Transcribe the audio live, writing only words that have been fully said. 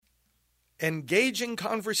Engaging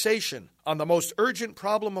conversation on the most urgent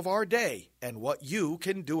problem of our day and what you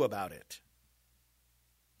can do about it.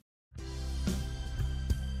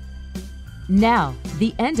 Now,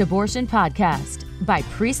 the End Abortion Podcast by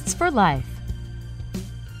Priests for Life.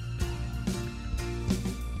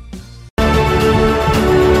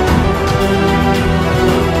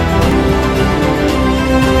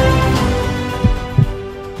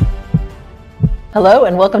 Hello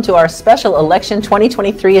and welcome to our special election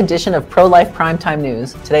 2023 edition of Pro-Life Primetime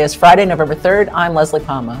News. Today is Friday, November 3rd. I'm Leslie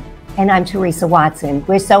Palma. And I'm Teresa Watson.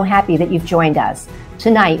 We're so happy that you've joined us.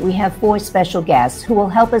 Tonight, we have 4 special guests who will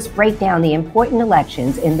help us break down the important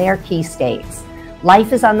elections in their key states.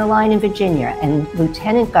 Life is on the line in Virginia, and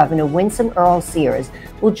Lieutenant Governor Winsome Earl Sears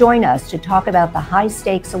will join us to talk about the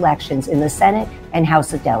high-stakes elections in the Senate and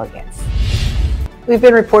House of Delegates. We've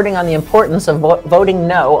been reporting on the importance of voting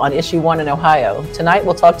no on Issue 1 in Ohio. Tonight,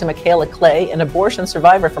 we'll talk to Michaela Clay, an abortion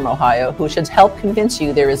survivor from Ohio, who should help convince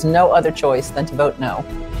you there is no other choice than to vote no.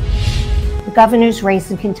 The governor's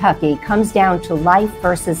race in Kentucky comes down to life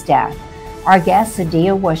versus death. Our guest,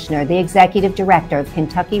 Sadia Wushner, the executive director of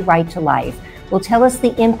Kentucky Right to Life, will tell us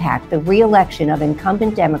the impact the re-election of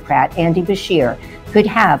incumbent Democrat Andy Beshear could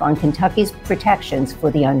have on Kentucky's protections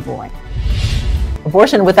for the unborn.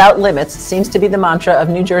 Abortion without limits seems to be the mantra of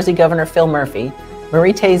New Jersey Governor Phil Murphy.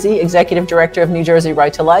 Marie Tazy, executive director of New Jersey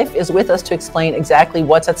Right to Life, is with us to explain exactly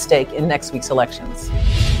what's at stake in next week's elections.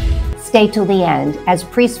 Stay till the end as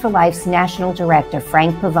Priests for Life's national director,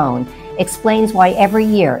 Frank Pavone, explains why every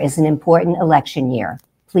year is an important election year.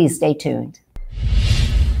 Please stay tuned.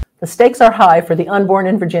 The stakes are high for the unborn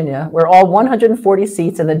in Virginia, where all 140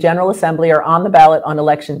 seats in the General Assembly are on the ballot on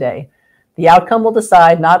Election Day. The outcome will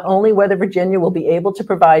decide not only whether Virginia will be able to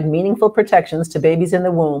provide meaningful protections to babies in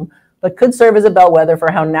the womb, but could serve as a bellwether for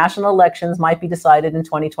how national elections might be decided in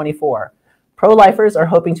 2024. Pro-lifers are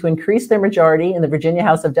hoping to increase their majority in the Virginia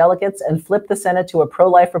House of Delegates and flip the Senate to a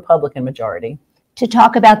pro-life Republican majority. To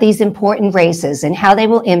talk about these important races and how they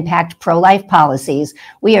will impact pro-life policies,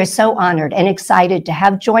 we are so honored and excited to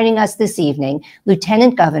have joining us this evening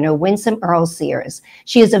Lieutenant Governor Winsome Earl Sears.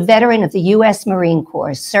 She is a veteran of the U.S. Marine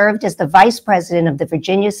Corps, served as the Vice President of the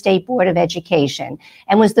Virginia State Board of Education,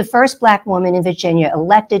 and was the first Black woman in Virginia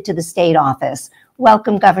elected to the state office.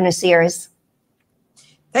 Welcome, Governor Sears.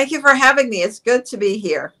 Thank you for having me. It's good to be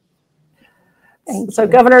here. So,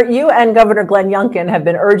 Governor, you and Governor Glenn Youngkin have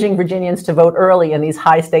been urging Virginians to vote early in these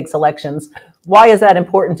high-stakes elections. Why is that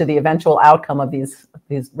important to the eventual outcome of these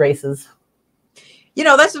races? You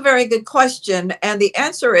know, that's a very good question. And the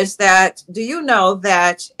answer is that, do you know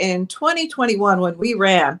that in 2021, when we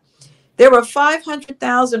ran, there were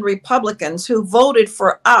 500,000 Republicans who voted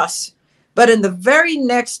for us. But in the very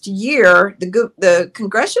next year, the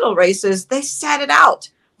congressional races, they sat it out.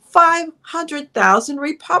 500,000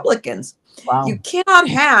 Republicans. Wow. You cannot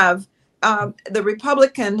have the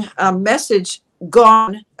Republican message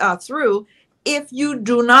gone through if you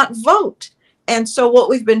do not vote. And so what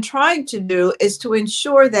we've been trying to do is to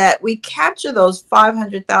ensure that we capture those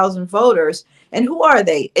 500,000 voters. And who are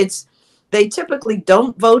they? They typically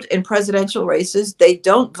don't vote in presidential races. They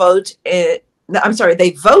don't vote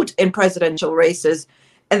they vote in presidential races,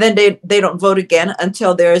 and then they don't vote again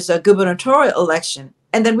until there's a gubernatorial election.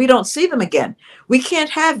 And then we don't see them again. We can't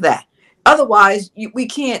have that. Otherwise, we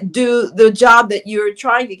can't do the job that you're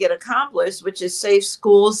trying to get accomplished, which is safe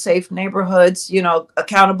schools, safe neighborhoods,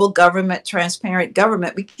 accountable government, transparent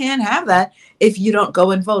government. We can't have that if you don't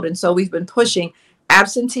go and vote. And so we've been pushing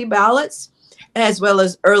absentee ballots as well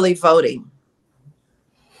as early voting.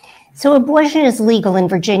 So abortion is legal in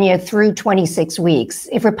Virginia through 26 weeks.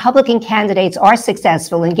 If Republican candidates are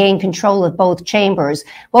successful and gain control of both chambers,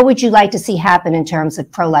 what would you like to see happen in terms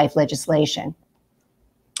of pro-life legislation?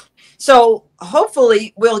 So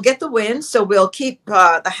hopefully we'll get the win. So we'll keep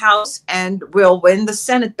the House and we'll win the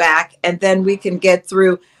Senate back. And then we can get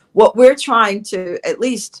through what we're trying to at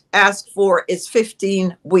least ask for is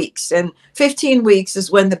 15 weeks. And 15 weeks is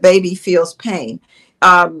when the baby feels pain.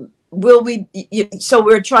 So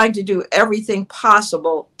we're trying to do everything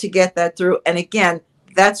possible to get that through. And again,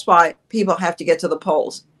 that's why people have to get to the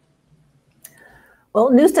polls. Well,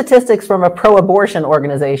 new statistics from a pro-abortion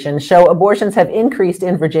organization show abortions have increased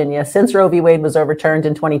in Virginia since Roe v. Wade was overturned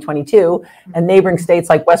in 2022, and neighboring states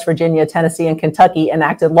like West Virginia, Tennessee, and Kentucky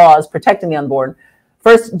enacted laws protecting the unborn.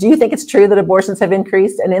 First, do you think it's true that abortions have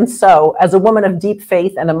increased? And if so, as a woman of deep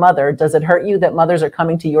faith and a mother, does it hurt you that mothers are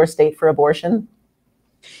coming to your state for abortion?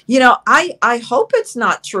 I hope it's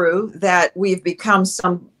not true that we've become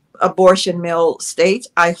some abortion mill state.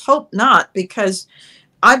 I hope not, because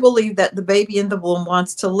I believe that the baby in the womb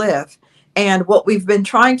wants to live. And what we've been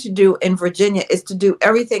trying to do in Virginia is to do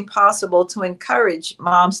everything possible to encourage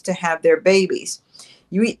moms to have their babies.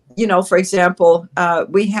 You know, for example,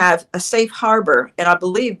 we have a safe harbor, and I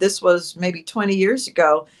believe this was maybe 20 years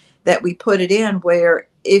ago that we put it in, where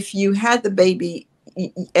if you had the baby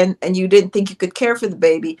and you didn't think you could care for the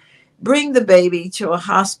baby, bring the baby to a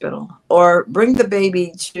hospital or bring the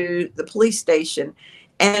baby to the police station,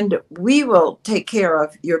 and we will take care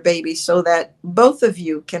of your baby so that both of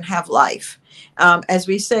you can have life. As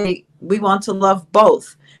we say, we want to love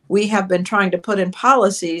both. We have been trying to put in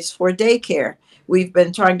policies for daycare. We've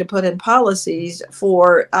been trying to put in policies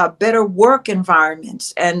for better work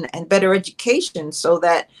environments and better education so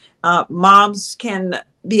that moms can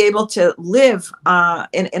be able to live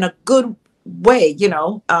in a good way, you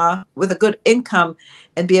know, with a good income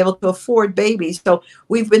and be able to afford babies. So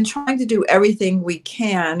we've been trying to do everything we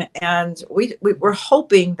can, and we're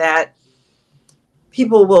hoping that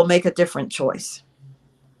people will make a different choice.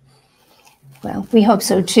 Well, we hope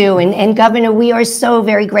so too. And Governor, we are so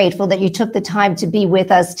very grateful that you took the time to be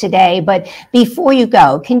with us today. But before you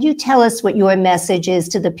go, can you tell us what your message is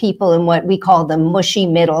to the people in what we call the mushy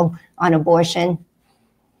middle on abortion?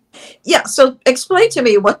 Yeah, so explain to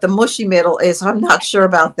me what the mushy middle is. I'm not sure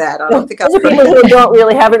about that. I don't think Those are people who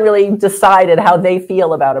haven't really decided how they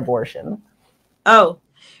feel about abortion. Oh,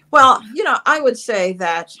 well, you know, I would say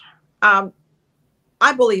that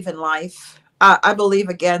I believe in life. I believe,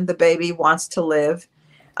 again, the baby wants to live.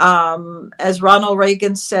 As Ronald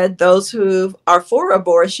Reagan said, those who are for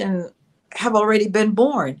abortion have already been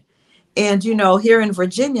born. And, you know, here in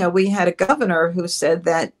Virginia, we had a governor who said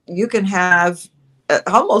that you can have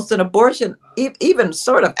almost an abortion, even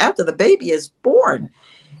sort of after the baby is born.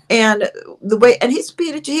 And the way, and he was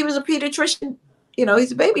a pediatrician, you know,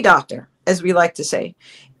 he's a baby doctor, as we like to say.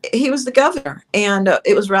 He was the governor, and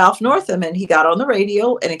it was Ralph Northam, and he got on the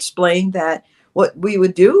radio and explained that what we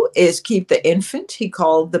would do is keep the infant, he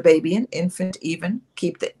called the baby an infant even,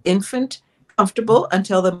 keep the infant comfortable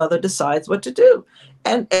until the mother decides what to do.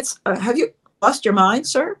 And it's, have you lost your mind,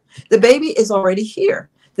 sir? The baby is already here.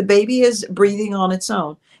 The baby is breathing on its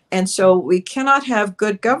own. And so we cannot have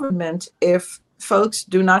good government if folks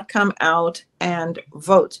do not come out and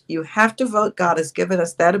vote. You have to vote. God has given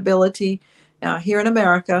us that ability here in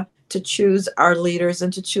America to choose our leaders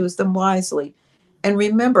and to choose them wisely. And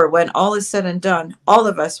remember, when all is said and done, all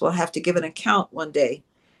of us will have to give an account one day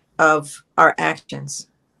of our actions.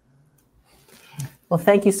 Well,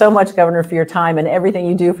 thank you so much, Governor, for your time and everything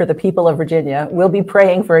you do for the people of Virginia. We'll be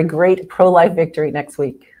praying for a great pro-life victory next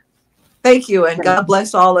week. Thank you, and God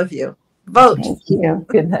bless all of you. Vote. Thank you.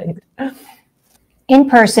 Good night.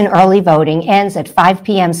 In-person early voting ends at 5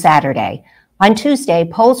 p.m. Saturday. On Tuesday,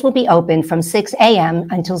 polls will be open from 6 a.m.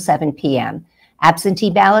 until 7 p.m. Absentee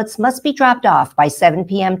ballots must be dropped off by 7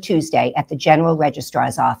 p.m. Tuesday at the General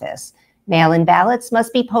Registrar's office. Mail-in ballots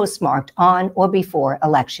must be postmarked on or before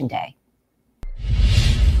Election Day.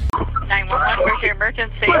 911, where's your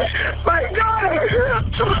emergency? My daughter!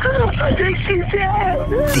 I think she's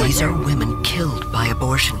dead! These are women killed by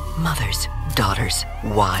abortion. Mothers, daughters,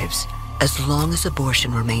 wives. As long as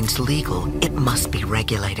abortion remains legal, it must be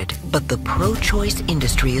regulated. But the pro-choice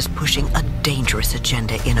industry is pushing a dangerous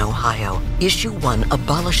agenda in Ohio. Issue 1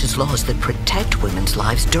 abolishes laws that protect women's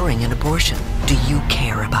lives during an abortion. Do you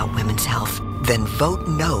care about women's health? Then vote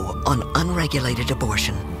no on unregulated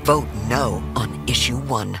abortion. Vote no on Issue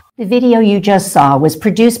 1. The video you just saw was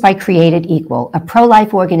produced by Created Equal, a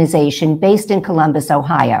pro-life organization based in Columbus,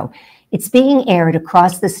 Ohio. It's being aired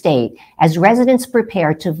across the state as residents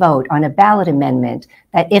prepare to vote on a ballot amendment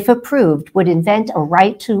that, if approved, would invent a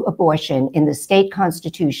right to abortion in the state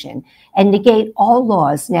constitution and negate all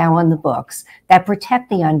laws now on the books that protect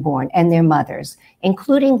the unborn and their mothers,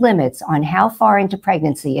 including limits on how far into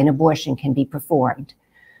pregnancy an abortion can be performed.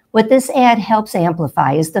 What this ad helps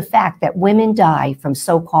amplify is the fact that women die from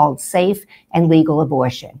so-called safe and legal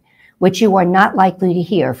abortion, which you are not likely to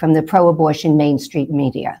hear from the pro-abortion mainstream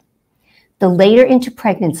media. The later into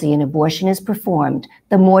pregnancy an abortion is performed,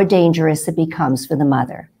 the more dangerous it becomes for the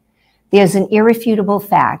mother. There's an irrefutable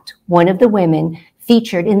fact. One of the women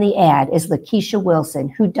featured in the ad is Lakeisha Wilson,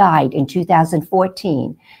 who died in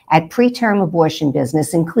 2014 at preterm abortion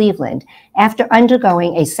business in Cleveland after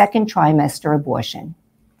undergoing a second trimester abortion.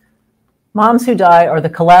 Moms who die are the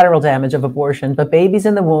collateral damage of abortion, but babies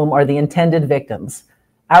in the womb are the intended victims.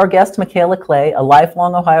 Our guest, Michaela Clay, a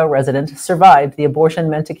lifelong Ohio resident, survived the abortion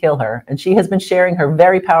meant to kill her, and she has been sharing her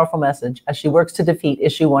very powerful message as she works to defeat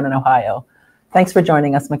Issue 1 in Ohio. Thanks for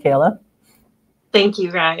joining us, Michaela. Thank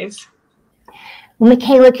you, guys. Well,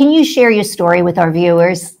 Michaela, can you share your story with our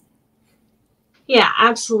viewers? Yeah,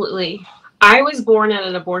 absolutely. I was born at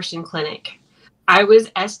an abortion clinic. I was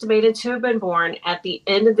estimated to have been born at the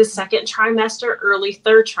end of the second trimester, early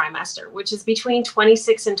third trimester, which is between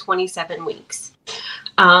 26 and 27 weeks.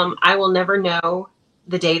 I will never know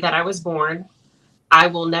the day that I was born. I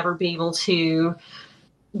will never be able to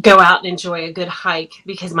go out and enjoy a good hike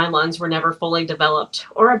because my lungs were never fully developed,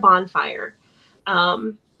 or a bonfire.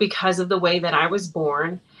 Because of the way that I was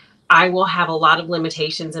born, I will have a lot of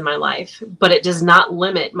limitations in my life, but it does not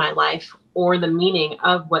limit my life or the meaning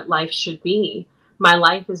of what life should be. My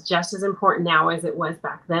life is just as important now as it was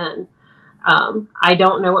back then. I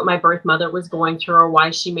don't know what my birth mother was going through or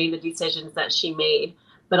why she made the decisions that she made,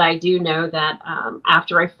 but I do know that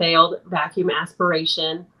after I failed vacuum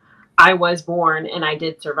aspiration, I was born and I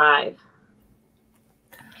did survive.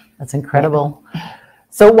 That's incredible.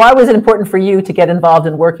 So why was it important for you to get involved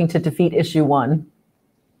in working to defeat issue 1?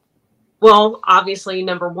 Well, obviously,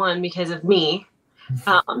 number one, because of me.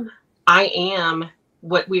 I am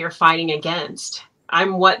what we are fighting against.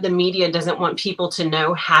 I'm what the media doesn't want people to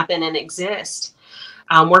know happen and exist.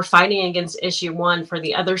 We're fighting against issue 1 for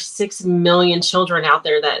the other 6 million children out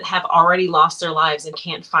there that have already lost their lives and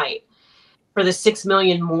can't fight, for the 6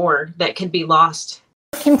 million more that could be lost.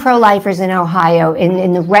 What can pro-lifers in Ohio and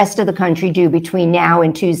in the rest of the country do between now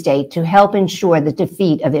and Tuesday to help ensure the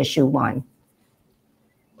defeat of issue 1?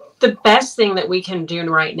 The best thing that we can do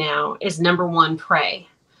right now is, number 1, pray.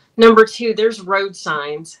 Number 2, there's road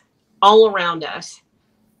signs all around us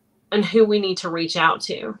and who we need to reach out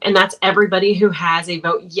to. And that's everybody who has a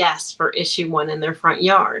vote yes for issue 1 in their front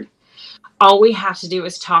yard. All we have to do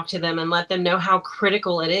is talk to them and let them know how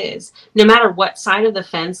critical it is. No matter what side of the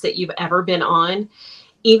fence that you've ever been on,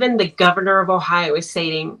 even the governor of Ohio is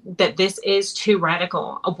stating that this is too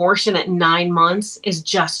radical. Abortion at 9 months is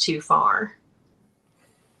just too far.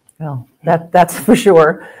 Well, that's for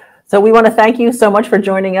sure. So we want to thank you so much for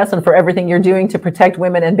joining us and for everything you're doing to protect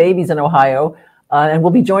women and babies in Ohio. And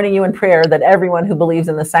we'll be joining you in prayer that everyone who believes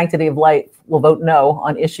in the sanctity of life will vote no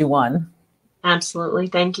on issue 1. Absolutely.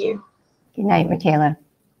 Thank you. Good night, Michaela.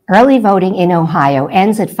 Early voting in Ohio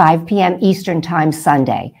ends at 5 p.m. Eastern Time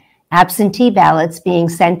Sunday. Absentee ballots being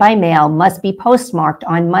sent by mail must be postmarked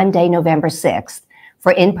on Monday, November 6th.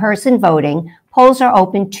 For in-person voting, polls are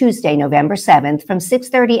open Tuesday, November 7th from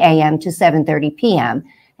 6:30 a.m. to 7:30 p.m.,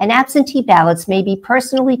 and absentee ballots may be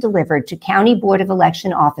personally delivered to County Board of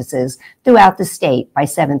Election offices throughout the state by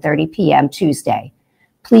 7:30 p.m. Tuesday.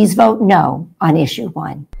 Please vote no on issue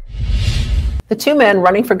 1. The 2 men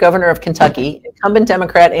running for governor of Kentucky, incumbent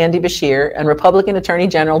Democrat Andy Beshear and Republican Attorney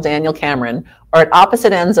General Daniel Cameron, are at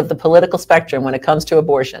opposite ends of the political spectrum when it comes to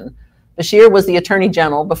abortion. Beshear was the Attorney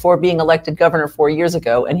General before being elected governor 4 years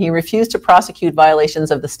ago, and he refused to prosecute violations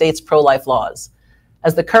of the state's pro-life laws.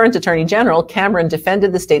 As the current Attorney General, Cameron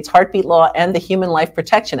defended the state's heartbeat law and the Human Life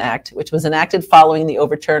Protection Act, which was enacted following the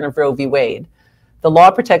overturn of Roe v. Wade. The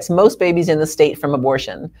law protects most babies in the state from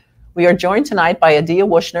abortion. We are joined tonight by Adia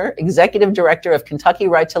Wushner, Executive Director of Kentucky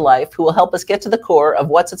Right to Life, who will help us get to the core of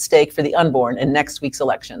what's at stake for the unborn in next week's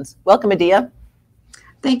elections. Welcome, Adia.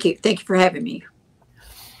 Thank you. Thank you for having me.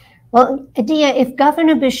 Well, Adia, if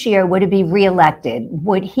Governor Beshear were to be reelected,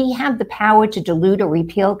 would he have the power to dilute or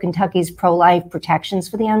repeal Kentucky's pro-life protections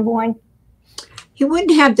for the unborn? He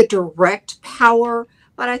wouldn't have the direct power,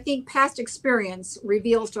 but I think past experience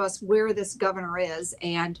reveals to us where this governor is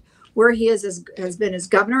and where he has been as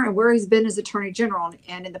governor and where he's been as Attorney General.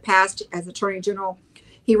 And in the past, as Attorney General,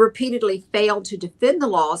 he repeatedly failed to defend the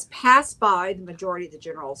laws passed by the majority of the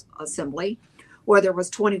General Assembly, whether it was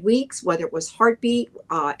 20 weeks, whether it was heartbeat.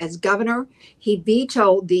 As governor, he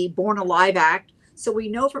vetoed the Born Alive Act. So we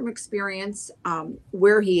know from experience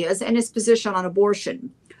where he is and his position on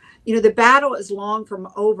abortion. You know, the battle is long from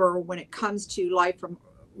over when it comes to life from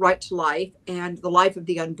right to life and the life of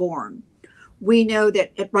the unborn. We know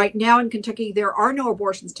that right now in Kentucky, there are no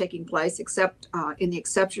abortions taking place except in the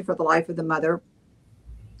exception for the life of the mother.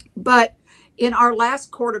 But in our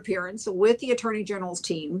last court appearance with the Attorney General's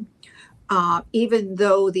team, even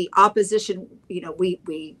though the opposition,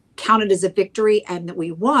 we counted as a victory and that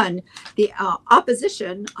we won, the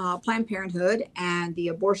opposition, Planned Parenthood and the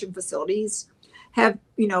abortion facilities have,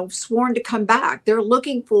 sworn to come back. They're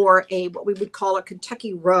looking for what we would call a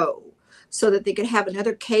Kentucky Roe, so that they could have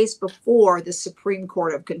another case before the Supreme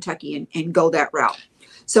Court of Kentucky and go that route.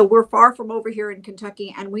 So we're far from over here in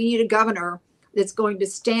Kentucky, and we need a governor that's going to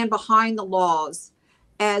stand behind the laws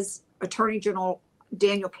as Attorney General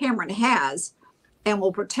Daniel Cameron has, and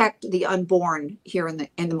will protect the unborn here and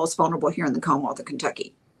the most vulnerable here in the Commonwealth of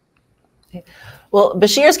Kentucky. Well,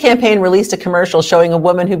 Beshear's campaign released a commercial showing a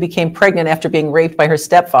woman who became pregnant after being raped by her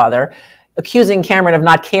stepfather. accusing Cameron of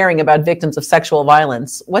not caring about victims of sexual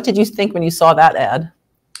violence. What did you think when you saw that ad?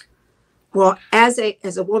 Well, as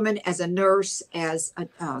a woman, as a nurse, as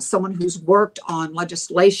someone who's worked on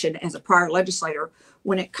legislation as a prior legislator,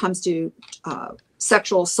 when it comes to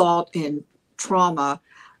sexual assault and trauma,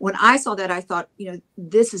 when I saw that, I thought,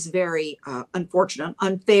 this is very unfortunate,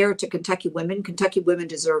 unfair to Kentucky women. Kentucky women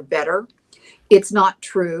deserve better. It's not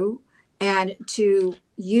true. And to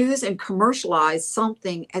use and commercialize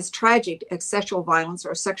something as tragic as sexual violence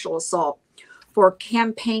or sexual assault for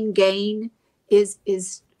campaign gain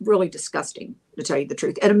is really disgusting, to tell you the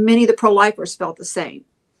truth. And many of the pro-lifers felt the same.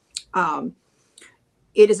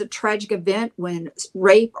 It is a tragic event when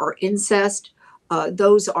rape or incest,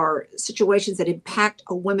 those are situations that impact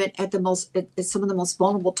a woman at some of the most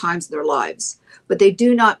vulnerable times of their lives. But they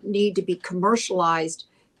do not need to be commercialized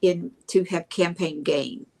to have campaign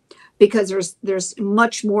gain, because there's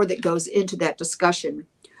much more that goes into that discussion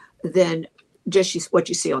than just what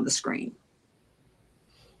you see on the screen.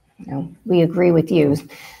 No, we agree with you.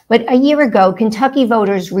 But a year ago, Kentucky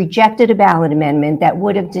voters rejected a ballot amendment that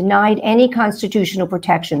would have denied any constitutional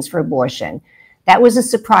protections for abortion. That was a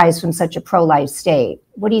surprise from such a pro-life state.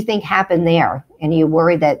 What do you think happened there? And are you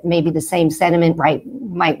worried that maybe the same sentiment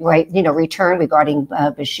might return regarding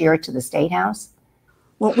Beshear to the State House?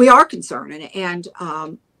 Well, we are concerned, and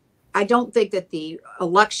I don't think that the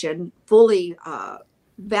election fully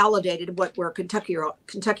validated where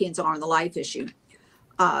Kentuckians are on the life issue.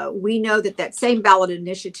 We know that same ballot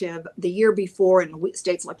initiative the year before in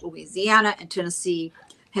states like Louisiana and Tennessee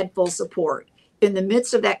had full support. In the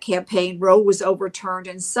midst of that campaign, Roe was overturned,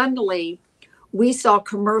 and suddenly we saw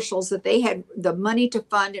commercials that they had the money to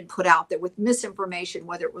fund and put out there with misinformation,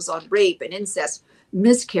 whether it was on rape and incest,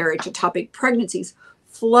 miscarriage, ectopic pregnancies,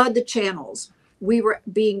 flood the channels. We were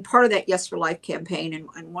being part of that Yes for Life campaign,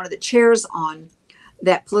 and one of the chairs on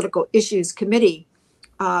that political issues committee.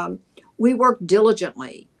 We worked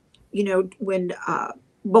diligently, but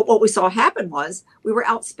what we saw happen was we were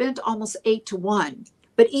outspent almost 8-1.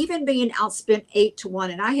 But even being outspent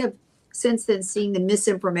 8-1, and I have since then seen the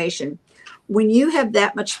misinformation. When you have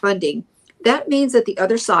that much funding, that means that the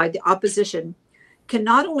other side, the opposition, can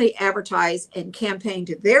not only advertise and campaign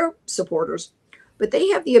to their supporters, but they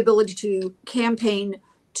have the ability to campaign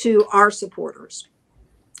to our supporters.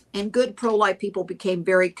 And good pro-life people became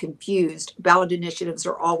very confused. Ballot initiatives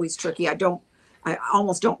are always tricky. I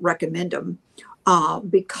almost don't recommend them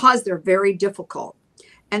because they're very difficult.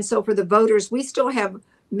 And so for the voters, we still have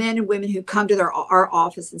men and women who come to our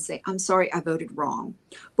office and say, I'm sorry, I voted wrong.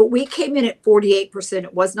 But we came in at 48%.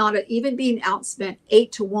 It was not even being outspent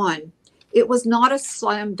 8-1. It was not a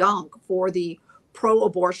slam dunk for the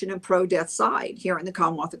pro-abortion and pro-death side here in the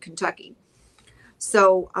Commonwealth of Kentucky.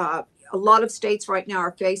 So a lot of states right now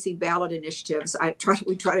are facing ballot initiatives.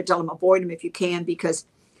 We try to tell them avoid them if you can, because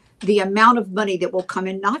the amount of money that will come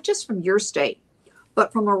in, not just from your state,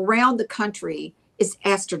 but from around the country, is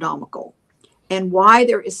astronomical. And why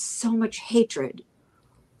there is so much hatred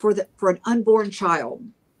for an unborn child,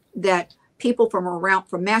 that people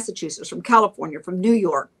from Massachusetts, from California, from New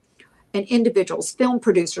York, and individuals, film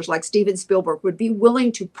producers like Steven Spielberg, would be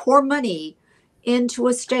willing to pour money into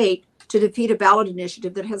a state to defeat a ballot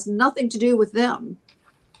initiative that has nothing to do with them,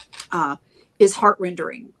 is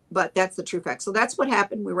heart-rending. But that's the true fact. So that's what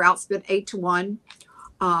happened. We were outspent 8-1.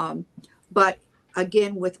 But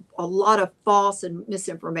again, with a lot of false and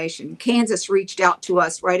misinformation. Kansas reached out to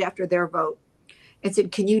us right after their vote and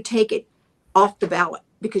said, can you take it off the ballot?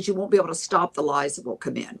 Because you won't be able to stop the lies that will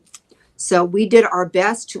come in. So we did our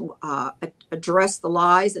best to address the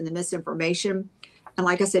lies and the misinformation. And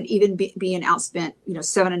like I said, even being outspent,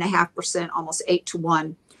 7.5%, almost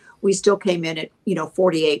 8-1, we still came in at,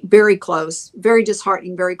 48, very close, very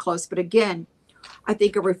disheartening, very close. But again, I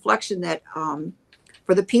think a reflection that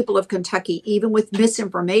for the people of Kentucky, even with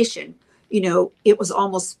misinformation, it was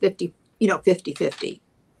almost 50-50.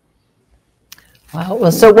 Wow.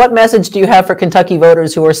 Well, so what message do you have for Kentucky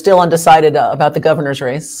voters who are still undecided about the governor's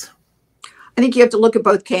race? I think you have to look at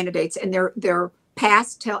both candidates, and their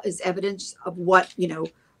past is evidence of what,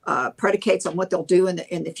 predicates on what they'll do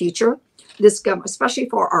in the future. This government, especially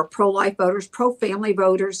for our pro-life voters, pro-family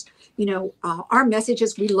voters, our message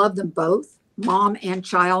is we love them both, mom and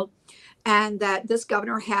child, and that this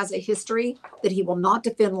governor has a history that he will not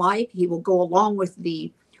defend life. He will go along with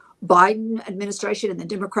the Biden administration and the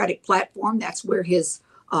Democratic platform. That's where his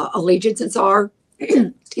allegiances are.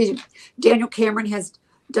 Excuse me. Daniel Cameron has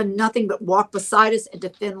done nothing but walk beside us and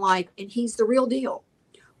defend life, and he's the real deal.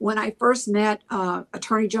 When I first met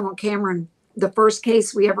Attorney General Cameron, the first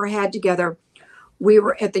case we ever had together, we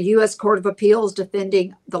were at the U.S. Court of Appeals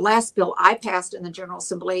defending the last bill I passed in the General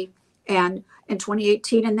Assembly and in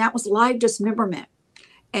 2018, and that was live dismemberment.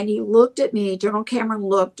 And he looked at me, General Cameron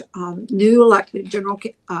looked, new elected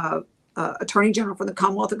Attorney General from the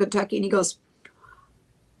Commonwealth of Kentucky, and he goes,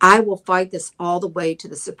 I will fight this all the way to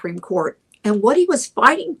the Supreme Court. And what he was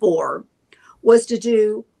fighting for was to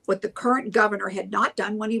do what the current governor had not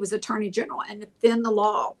done when he was Attorney General, and defend the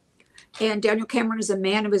law. And Daniel Cameron is a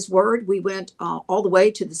man of his word. We went all the way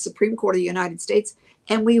to the Supreme Court of the United States,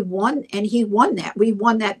 and we won, and he won that. We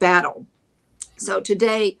won that battle. So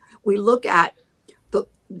today we look at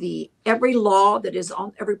the every law that is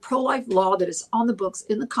on, every pro-life law that is on the books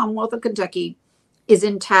in the Commonwealth of Kentucky is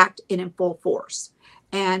intact and in full force.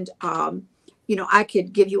 And you know, I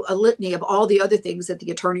could give you a litany of all the other things that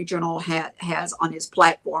the Attorney General has on his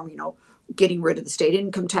platform, you know, getting rid of the state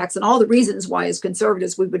income tax and all the reasons why as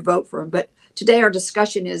conservatives we would vote for him. But today our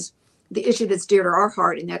discussion is the issue that's dear to our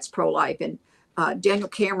heart, and that's pro-life. And Daniel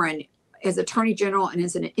Cameron, as Attorney General and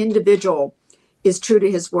as an individual, is true to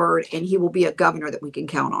his word, and he will be a governor that we can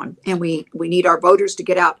count on. And we need our voters to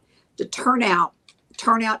get out, to turn out.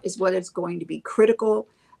 Turnout is what is going to be critical,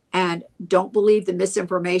 and don't believe the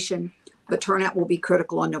misinformation, but turnout will be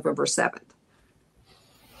critical on November 7th.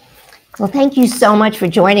 Well, thank you so much for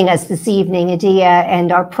joining us this evening, Adia,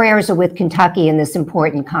 and our prayers are with Kentucky in this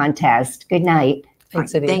important contest. Good night.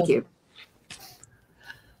 Thanks, Adia. Thank you.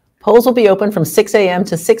 Polls will be open from 6 a.m.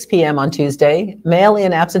 to 6 p.m. on Tuesday.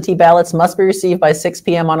 Mail-in absentee ballots must be received by 6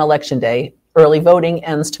 p.m. on Election Day. Early voting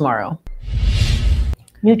ends tomorrow.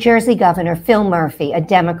 New Jersey Governor Phil Murphy, a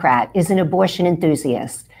Democrat, is an abortion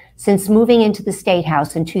enthusiast. Since moving into the State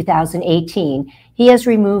House in 2018, he has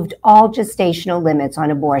removed all gestational limits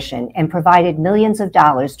on abortion and provided millions of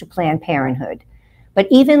dollars to Planned Parenthood. But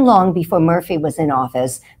even long before Murphy was in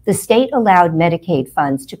office, the state allowed Medicaid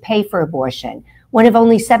funds to pay for abortion, one of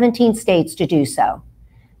only 17 states to do so.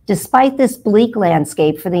 Despite this bleak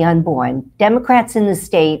landscape for the unborn, Democrats in the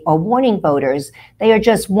state are warning voters they are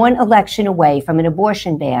just one election away from an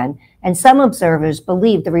abortion ban, and some observers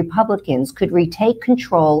believe the Republicans could retake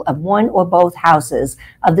control of one or both houses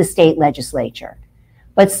of the state legislature.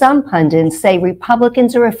 But some pundits say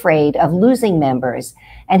Republicans are afraid of losing members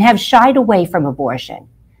and have shied away from abortion.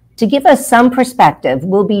 To give us some perspective,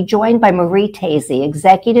 we'll be joined by Marie Tazy,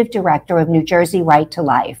 Executive Director of New Jersey Right to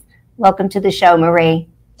Life. Welcome to the show, Marie.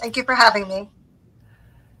 Thank you for having me.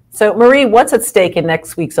 So, Marie, what's at stake in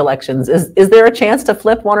next week's elections? Is there a chance to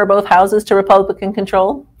flip one or both houses to Republican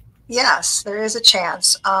control? Yes, there is a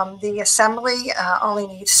chance. The Assembly only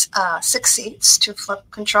needs 6 seats to flip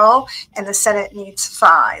control, and the Senate needs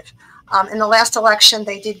 5. In the last election,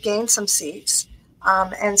 they did gain some seats.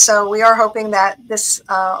 And so we are hoping that this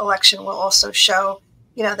election will also show,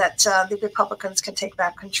 you know, that the Republicans can take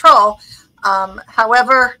back control.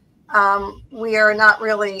 However, we are not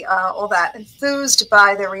really all that enthused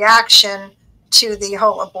by the reaction to the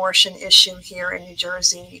whole abortion issue here in New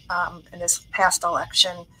Jersey in this past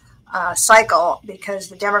election cycle, because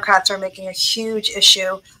the Democrats are making a huge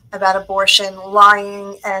issue about abortion,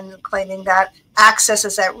 lying and claiming that access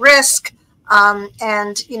is at risk.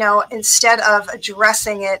 And, you know, instead of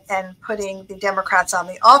addressing it and putting the Democrats on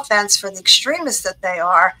the offense for the extremists that they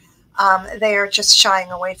are just shying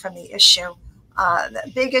away from the issue. The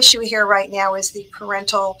big issue here right now is the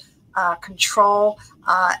parental control,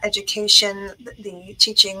 education, the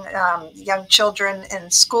teaching young children in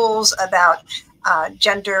schools about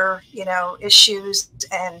gender, you know, issues,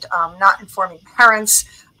 and not informing parents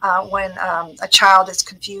when a child is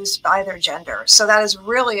confused by their gender. So that is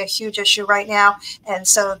really a huge issue right now. And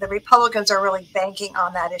so the Republicans are really banking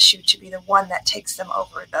on that issue to be the one that takes them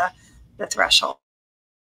over the threshold.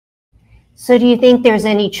 So do you think there's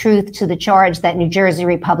any truth to the charge that New Jersey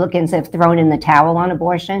Republicans have thrown in the towel on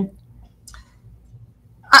abortion?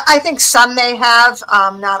 I think some may have,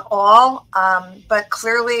 not all, but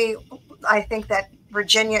clearly I think that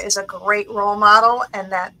Virginia is a great role model,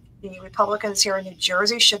 and that the Republicans here in New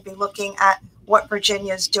Jersey should be looking at what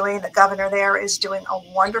Virginia is doing. The governor there is doing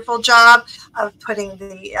a wonderful job of putting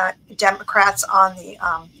the Democrats on the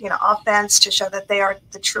offense to show that they are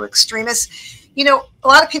the true extremists. You know, a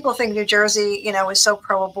lot of people think New Jersey, you know, is so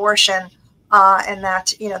pro-abortion and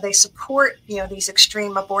that, you know, they support, you know, these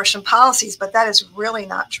extreme abortion policies, but that is really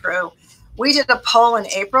not true. We did a poll in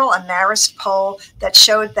April, a Marist poll, that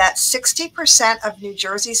showed that 60% of New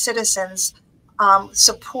Jersey citizens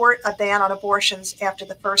support a ban on abortions after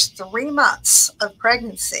the first 3 months of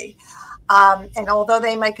pregnancy. And although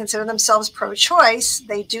they might consider themselves pro-choice,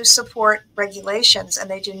 they do support regulations, and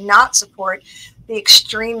they do not support the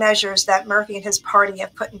extreme measures that Murphy and his party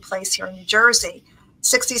have put in place here in New Jersey.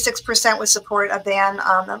 66% would support a ban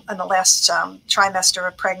in the last trimester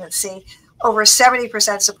of pregnancy, Over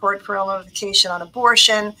 70% support parental notification on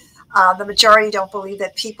abortion. The majority don't believe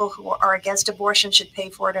that people who are against abortion should pay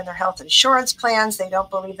for it in their health insurance plans. They don't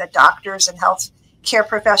believe that doctors and health care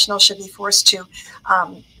professionals should be forced to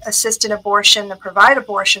assist in abortion and provide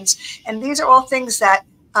abortions. And these are all things that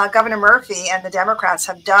Governor Murphy and the Democrats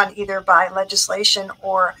have done either by legislation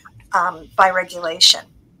or by regulation.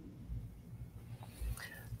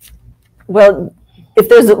 Well, if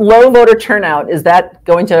there's a low voter turnout, is that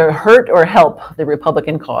going to hurt or help the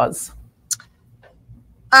Republican cause?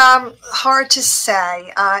 Hard to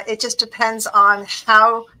say. It just depends on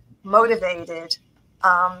how motivated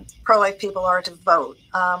pro-life people are to vote.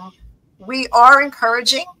 We are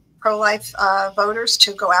encouraging pro-life voters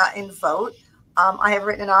to go out and vote. I have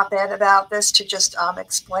written an op-ed about this to just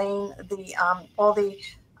explain all the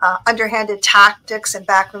underhanded tactics and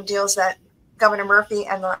backroom deals that Governor Murphy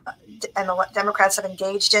and the Democrats have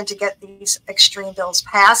engaged in to get these extreme bills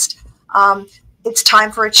passed. It's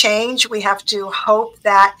time for a change. We have to hope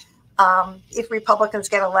that if Republicans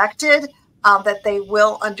get elected, that they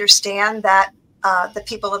will understand that the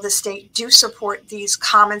people of the state do support these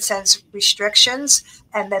common sense restrictions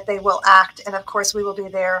and that they will act. And of course, we will be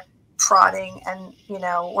there prodding and,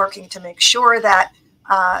 working to make sure that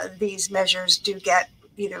these measures do get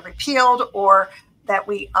either repealed or that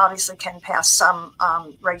we obviously can pass some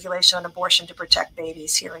regulation on abortion to protect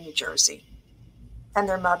babies here in New Jersey and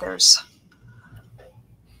their mothers.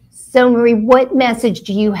 So, Marie, what message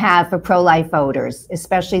do you have for pro-life voters,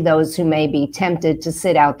 especially those who may be tempted to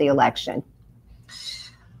sit out the election?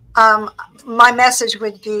 My message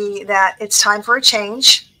would be that it's time for a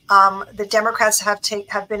change. The Democrats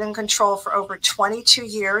have been in control for over 22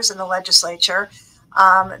 years in the legislature.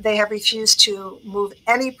 They have refused to move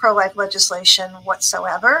any pro-life legislation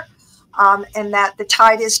whatsoever, and that the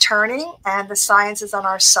tide is turning and the science is on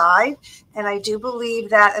our side. And I do believe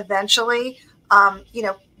that eventually,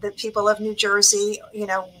 the people of New Jersey,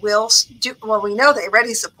 will do, well, we know they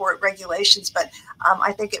already support regulations, but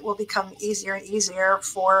I think it will become easier and easier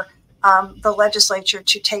for the legislature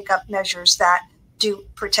to take up measures that do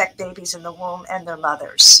protect babies in the womb and their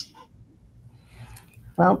mothers.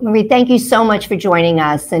 Well, Marie, thank you so much for joining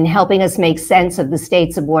us and helping us make sense of the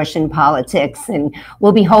state's abortion politics. And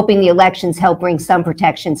we'll be hoping the elections help bring some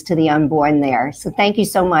protections to the unborn there. So thank you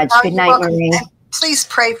so much. Good night, Marie. And please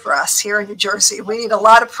pray for us here in New Jersey. We need a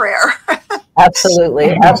lot of prayer.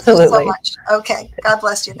 Absolutely. Absolutely. Thank you so much. Okay. God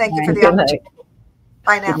bless you. Thank you for the opportunity.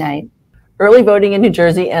 Bye now. Good night. Early voting in New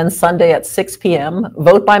Jersey ends Sunday at 6 p.m.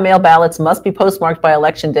 Vote-by-mail ballots must be postmarked by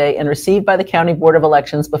Election Day and received by the County Board of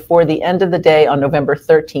Elections before the end of the day on November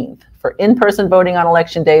 13th. For in-person voting on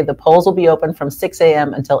Election Day, the polls will be open from 6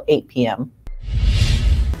 a.m. until 8 p.m.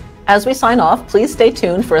 As we sign off, please stay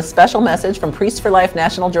tuned for a special message from Priests for Life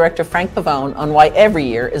National Director Frank Pavone on why every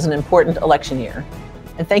year is an important election year.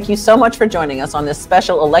 And thank you so much for joining us on this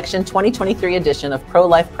special Election 2023 edition of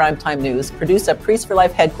Pro-Life Primetime News, produced at Priests for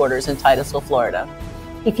Life headquarters in Titusville, Florida.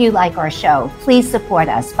 If you like our show, please support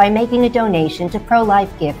us by making a donation to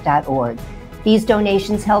prolifegift.org. These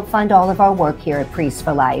donations help fund all of our work here at Priests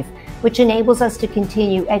for Life, which enables us to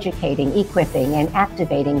continue educating, equipping, and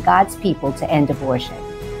activating God's people to end abortion.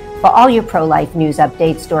 For all your pro-life news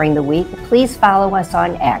updates during the week, please follow us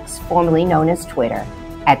on X, formerly known as Twitter,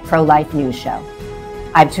 at Pro-Life News Show.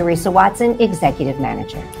 I'm Teresa Watson, Executive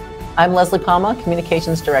Manager. I'm Leslie Palma,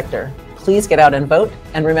 Communications Director. Please get out and vote,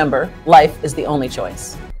 and remember, life is the only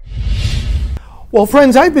choice. Well,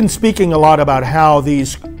 friends, I've been speaking a lot about how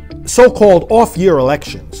these so-called off-year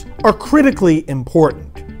elections are critically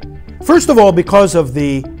important. First of all, because of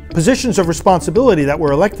the positions of responsibility that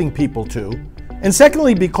we're electing people to, and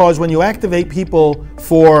secondly, because when you activate people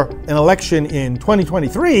for an election in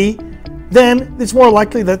 2023, then it's more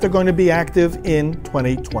likely that they're going to be active in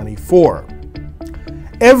 2024.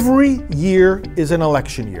 Every year is an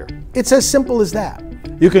election year. It's as simple as that.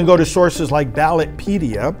 You can go to sources like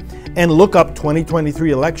Ballotpedia and look up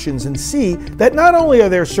 2023 elections and see that not only are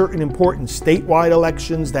there certain important statewide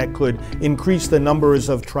elections that could increase the numbers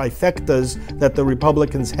of trifectas that the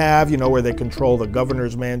Republicans have, where they control the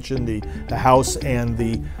governor's mansion, the House, and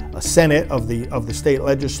the Senate of the state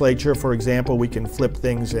legislature. For example, we can flip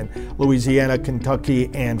things in Louisiana, Kentucky,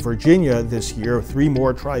 and Virginia this year, 3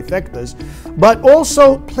 more trifectas. But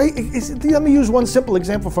also, let me use one simple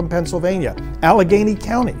example from Pennsylvania, Allegheny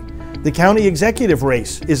County. The county executive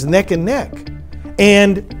race is neck and neck.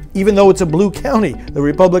 And even though it's a blue county, the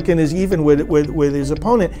Republican is even with his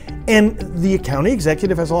opponent. And the county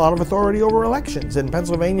executive has a lot of authority over elections. And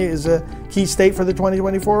Pennsylvania is a key state for the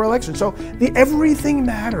 2024 election. So everything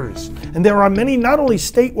matters. And there are many, not only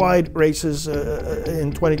statewide races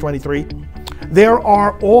in 2023, There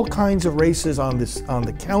are all kinds of races on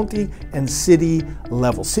the county and city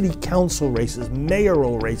level, city council races,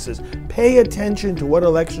 mayoral races. Pay attention to what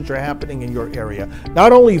elections are happening in your area.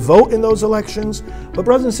 Not only vote in those elections, but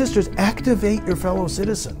brothers and sisters, activate your fellow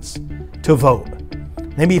citizens to vote.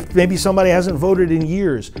 Maybe somebody hasn't voted in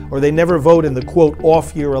years, or they never vote in the quote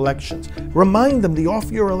off-year elections. Remind them the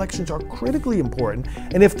off-year elections are critically important,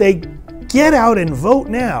 and if they get out and vote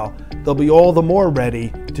now, they'll be all the more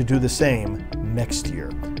ready to do the same next year.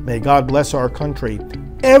 May God bless our country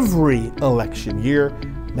every election year.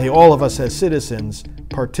 May all of us as citizens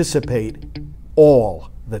participate all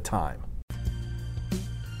the time.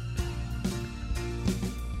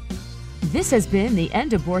 This has been the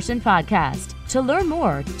End Abortion Podcast. To learn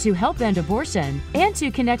more, to help end abortion, and to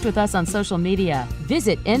connect with us on social media,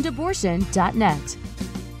 visit endabortion.net.